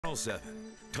Channel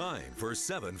 7. Time for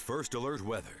 7 First Alert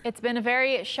weather. It's been a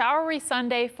very showery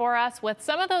Sunday for us with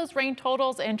some of those rain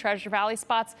totals in Treasure Valley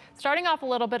spots starting off a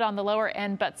little bit on the lower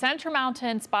end, but Central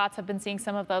Mountain spots have been seeing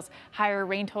some of those higher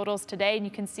rain totals today. And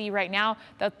you can see right now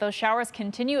that those showers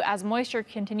continue as moisture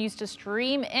continues to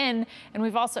stream in. And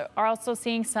we've are also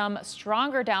seeing some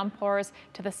stronger downpours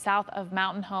to the south of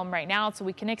Mountain Home right now. So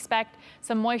we can expect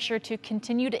some moisture to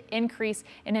continue to increase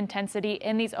in intensity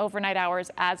in these overnight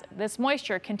hours as this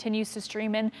moisture continues to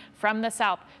stream in from the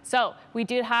south. So we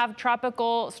did have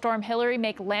Tropical Storm Hillary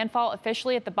make landfall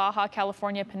officially at the Baja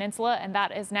California Peninsula, and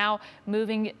that is now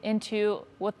moving into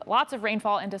with lots of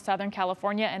rainfall into Southern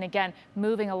California, and again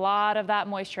moving a lot of that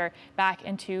moisture back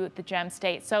into the Gem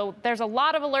State. So there's a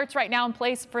lot of alerts right now in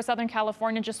place for Southern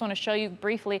California. Just want to show you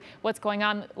briefly what's going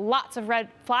on. Lots of red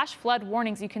flash flood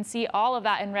warnings. You can see all of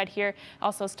that in red here.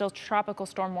 Also still tropical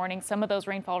storm warnings. Some of those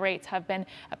rainfall rates have been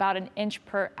about an inch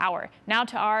per hour. Now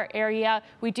to our area,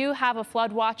 we do have a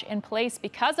flood watch in place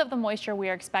because of the moisture we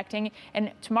are expecting.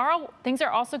 And tomorrow, things are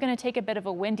also going to take a bit of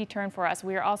a windy turn for us.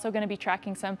 We are also going to be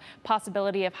tracking some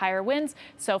possibility of higher winds.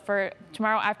 So for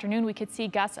tomorrow afternoon, we could see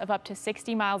gusts of up to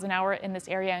 60 miles an hour in this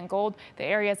area in gold. The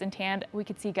areas in tan, we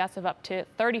could see gusts of up to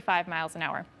 35 miles an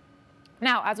hour.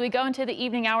 Now, as we go into the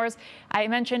evening hours, I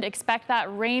mentioned expect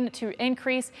that rain to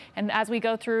increase. And as we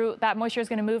go through, that moisture is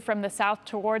going to move from the south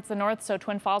towards the north. So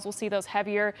Twin Falls will see those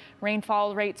heavier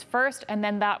rainfall rates first, and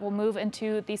then that will move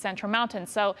into the Central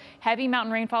Mountains. So heavy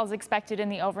mountain rainfall is expected in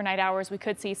the overnight hours. We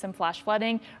could see some flash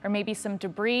flooding or maybe some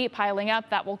debris piling up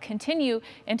that will continue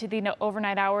into the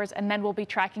overnight hours. And then we'll be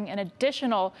tracking an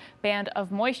additional band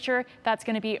of moisture that's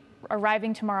going to be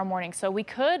arriving tomorrow morning. So we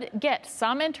could get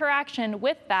some interaction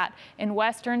with that in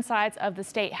western sides of the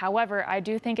state. However, I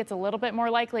do think it's a little bit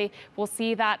more likely we'll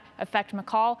see that affect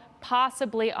McCall,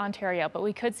 possibly Ontario, but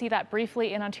we could see that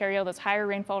briefly in Ontario, those higher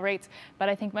rainfall rates. But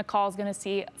I think McCall is going to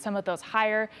see some of those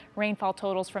higher rainfall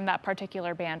totals from that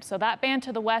particular band. So that band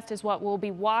to the west is what we'll be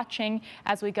watching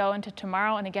as we go into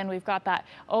tomorrow. And again, we've got that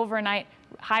overnight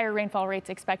higher rainfall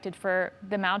rates expected for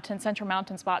the Central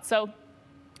Mountain spots. So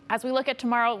as we look at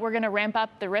tomorrow, we're going to ramp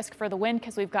up the risk for the wind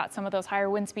because we've got some of those higher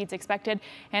wind speeds expected,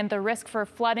 and the risk for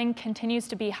flooding continues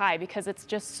to be high because it's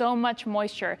just so much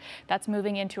moisture that's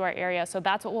moving into our area. So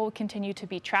that's what we'll continue to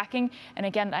be tracking. And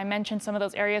again, I mentioned some of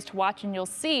those areas to watch, and you'll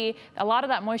see a lot of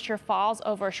that moisture falls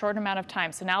over a short amount of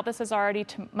time. So now this is already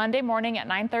Monday morning at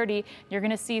 9:30. You're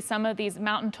going to see some of these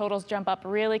mountain totals jump up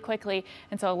really quickly.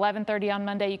 And so 11:30 on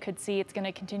Monday, you could see it's going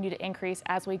to continue to increase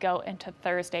as we go into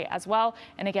Thursday as well.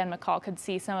 And again, McCall could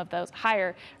see some of those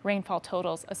higher rainfall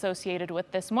totals associated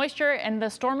with this moisture. And the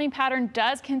storming pattern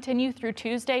does continue through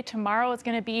Tuesday. Tomorrow is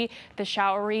going to be the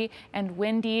showery and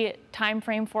windy time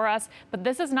frame for us, but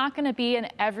this is not going to be an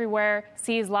everywhere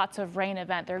sees lots of rain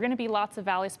event. There are going to be lots of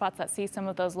valley spots that see some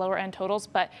of those lower end totals,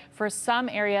 but for some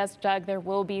areas, Doug, there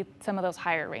will be some of those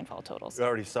higher rainfall totals. We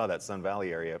already saw that Sun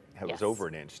Valley area was over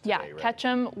an inch today, yeah, right?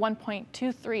 Ketchum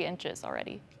 1.23 inches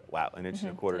already. Wow, an inch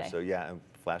and a quarter. Today. So yeah,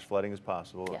 flash flooding is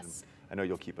possible. Yes. I know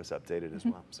you'll keep us updated as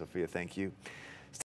well. Sophia, thank you.